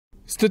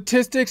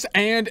Statistics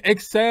and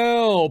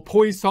Excel,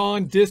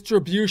 Poisson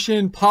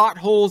distribution,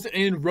 potholes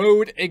in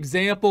road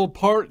example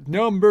part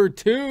number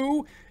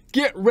 2.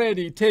 Get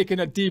ready, taking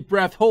a deep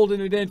breath,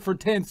 holding it in for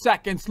 10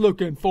 seconds,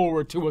 looking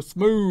forward to a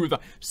smooth,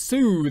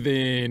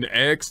 soothing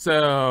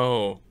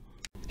Excel.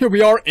 Here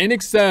we are in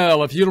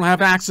Excel. If you don't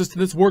have access to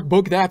this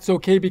workbook, that's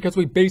okay because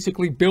we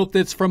basically built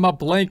this from a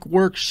blank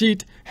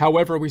worksheet.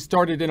 However, we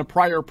started in a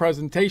prior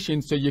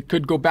presentation, so you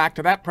could go back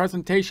to that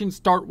presentation,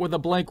 start with a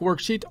blank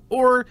worksheet,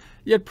 or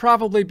you'd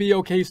probably be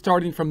okay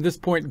starting from this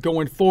point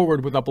going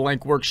forward with a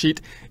blank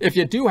worksheet. If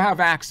you do have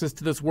access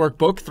to this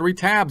workbook, 3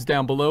 tabs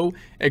down below: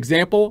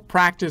 example,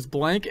 practice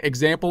blank,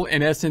 example,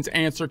 in essence,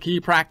 answer key,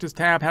 practice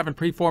tab, having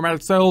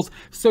pre-formatted cells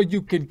so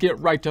you could get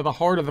right to the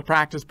heart of the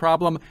practice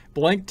problem.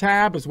 Blank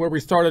tab is where we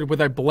started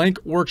with a blank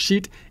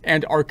worksheet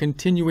and are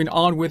continuing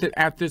on with it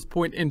at this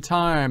point in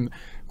time.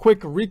 Quick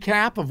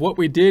recap of what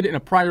we did in a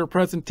prior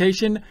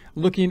presentation,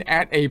 looking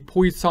at a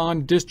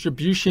Poisson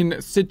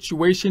distribution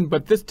situation,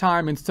 but this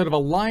time instead of a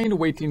line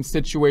weighting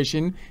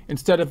situation,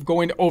 instead of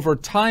going over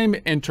time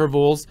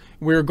intervals,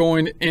 we're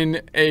going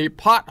in a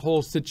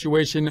pothole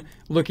situation,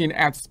 looking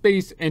at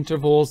space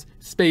intervals,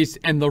 space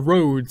and the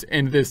roads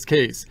in this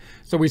case.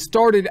 So we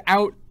started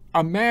out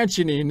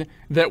imagining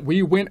that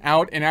we went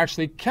out and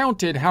actually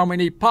counted how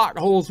many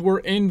potholes were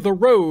in the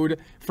road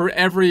for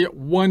every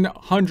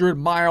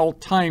 100-mile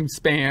time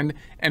span,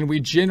 and we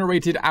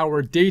generated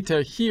our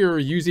data here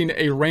using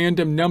a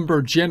random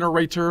number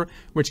generator,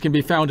 which can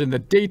be found in the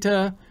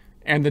data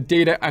and the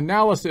data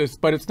analysis.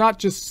 But it's not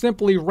just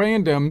simply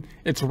random,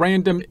 it's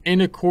random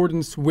in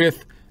accordance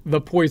with the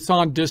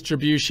Poisson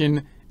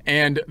distribution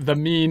and the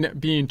mean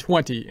being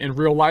 20. In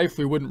real life,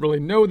 we wouldn't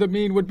really know the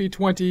mean would be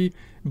 20,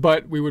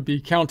 but we would be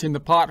counting the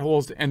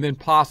potholes and then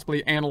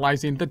possibly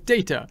analyzing the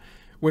data.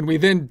 When we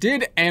then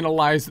did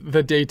analyze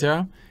the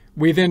data,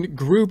 we then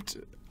grouped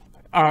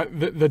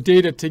the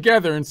data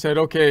together and said,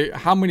 okay,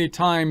 how many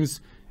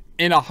times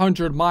in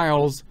 100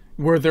 miles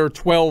were there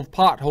 12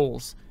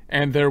 potholes?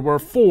 And there were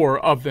 4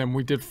 of them.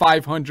 We did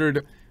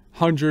 500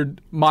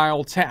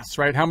 100-mile tests,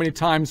 right? How many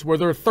times were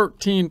there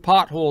 13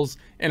 potholes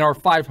in our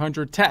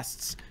 500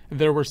 tests?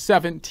 There were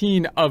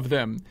 17 of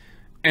them.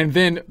 And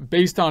then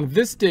based on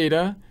this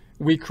data,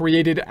 we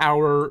created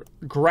our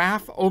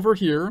graph over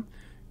here.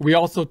 We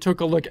also took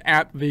a look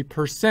at the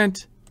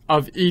percent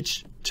of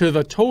each to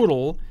the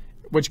total,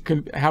 which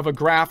can have a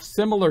graph,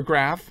 similar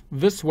graph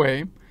this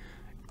way.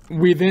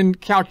 We then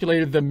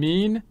calculated the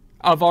mean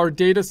of our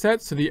data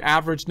set. So the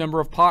average number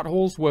of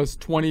potholes was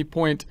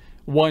 20.14.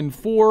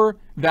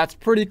 That's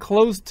pretty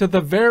close to the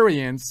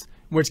variance,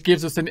 which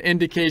gives us an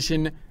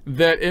indication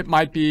that it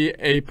might be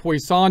a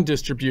Poisson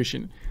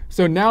distribution.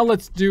 So now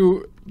let's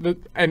do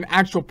an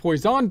actual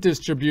Poisson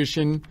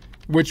distribution,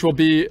 which will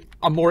be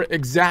a more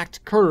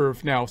exact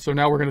curve now. So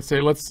now we're going to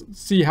say, let's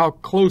see how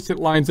close it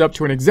lines up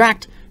to an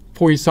exact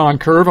Poisson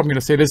curve. I'm going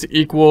to say this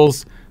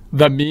equals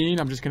the mean.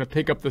 I'm just going to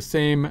pick up the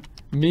same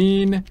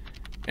mean,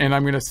 and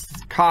I'm going to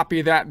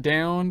copy that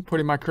down,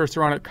 putting my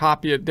cursor on it,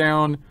 copy it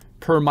down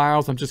per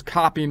miles. I'm just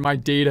copying my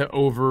data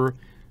over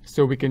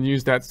so we can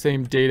use that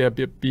same data,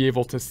 be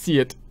able to see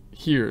it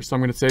here. So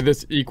I'm going to say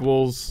this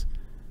equals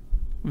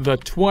the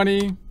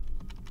 20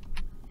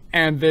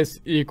 and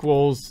this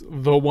equals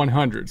the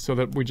 100, so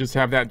that we just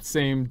have that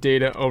same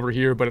data over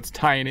here, but it's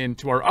tying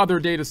into our other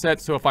data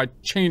set. So if I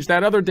change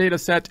that other data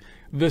set,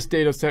 this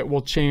data set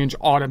will change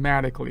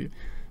automatically.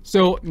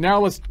 So now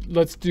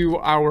let's do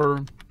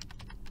our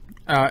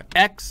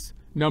X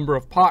number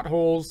of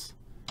potholes.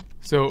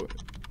 So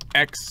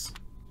X,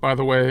 by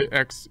the way,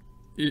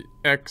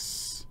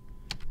 X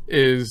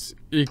is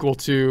equal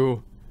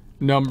to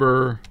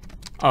number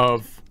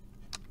of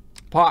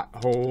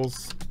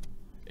potholes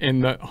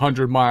in the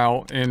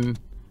 100-mile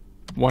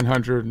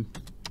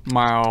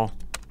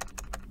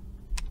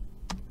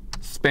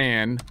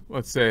span,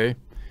 let's say.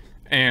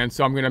 And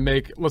so I'm going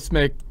to let's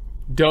make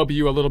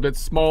W a little bit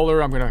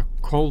smaller. I'm going to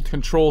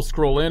control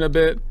scroll in a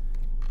bit.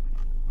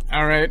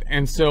 All right,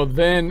 and so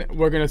then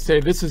we're going to say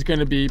this is going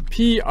to be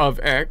P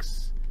of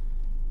X,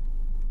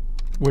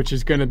 which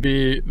is going to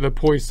be the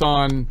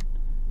Poisson.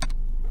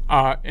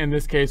 In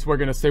this case, we're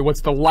going to say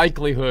what's the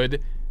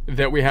likelihood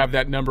that we have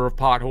that number of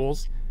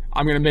potholes.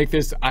 I'm going to make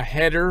this a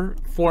header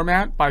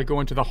format by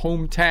going to the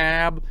Home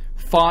tab,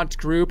 Font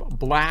Group,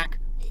 black,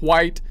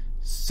 white,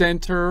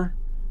 center,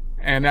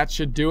 and that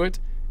should do it.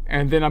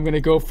 And then I'm going to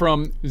go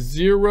from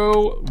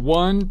 0,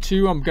 1,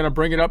 2, I'm going to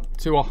bring it up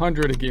to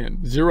 100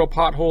 again. 0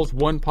 potholes,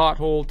 1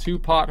 pothole, 2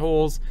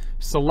 potholes,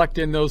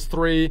 selecting those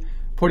 3,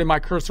 putting my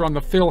cursor on the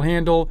fill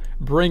handle,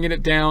 bringing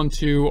it down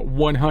to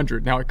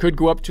 100. Now it could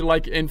go up to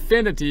like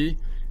infinity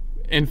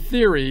in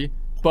theory,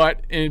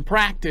 but in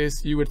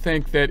practice, you would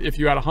think that if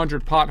you had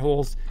 100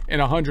 potholes in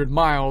 100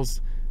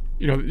 miles,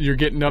 you know, you're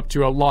getting up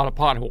to a lot of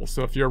potholes.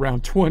 So if you're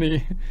around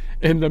 20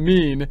 in the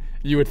mean,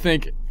 you would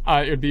think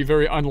it would be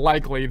very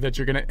unlikely that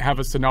you're going to have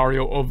a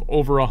scenario of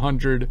over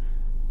 100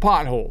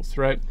 potholes,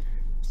 right?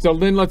 So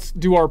then let's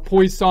do our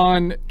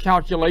Poisson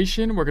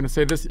calculation. We're going to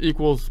say this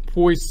equals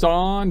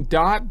Poisson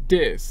dot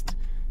dist.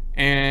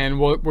 and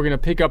we're going to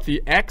pick up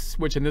the x,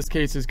 which in this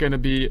case is going to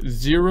be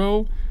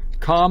 0,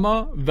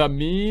 comma, the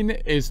mean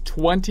is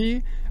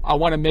 20. I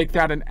want to make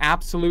that an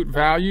absolute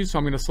value, so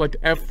I'm going to select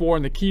F4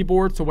 on the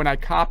keyboard, so when I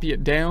copy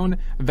it down,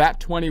 that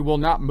 20 will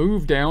not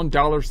move down,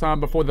 $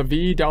 before the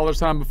V,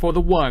 $ before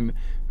the 1,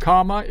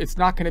 comma, it's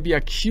not going to be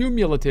a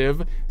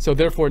cumulative, so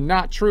therefore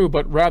not true,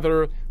 but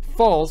rather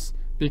false,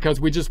 because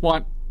we just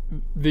want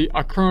the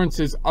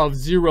occurrences of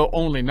 0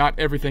 only, not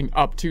everything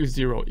up to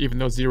 0, even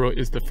though 0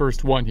 is the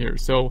first one here.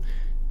 So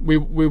we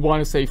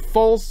want to say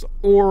false,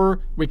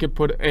 or we could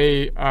put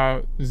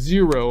a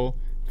 0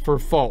 for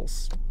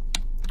false.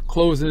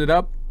 Closing it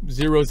up,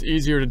 0 is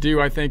easier to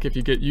do, I think, if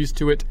you get used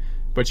to it,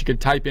 but you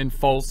could type in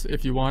false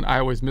if you want. I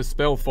always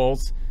misspell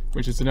false,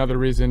 which is another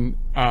reason,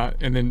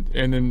 and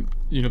then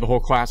you know, the whole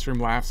classroom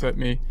laughs at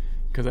me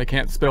because I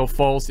can't spell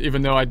false,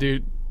 even though I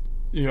do,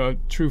 you know,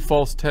 true,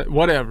 false,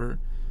 whatever.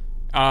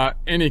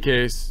 Any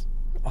case,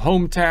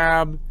 home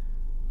tab,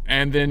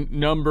 and then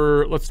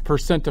number, let's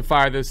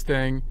percentify this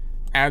thing,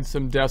 add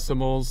some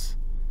decimals.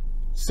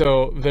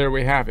 So there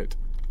we have it.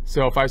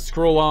 So if I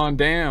scroll on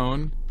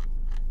down,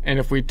 and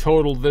if we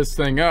total this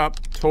thing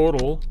up,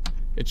 total,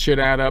 it should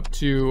add up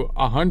to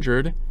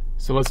 100.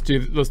 So let's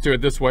do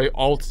it this way,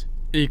 Alt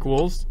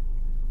equals,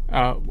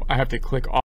 I have to click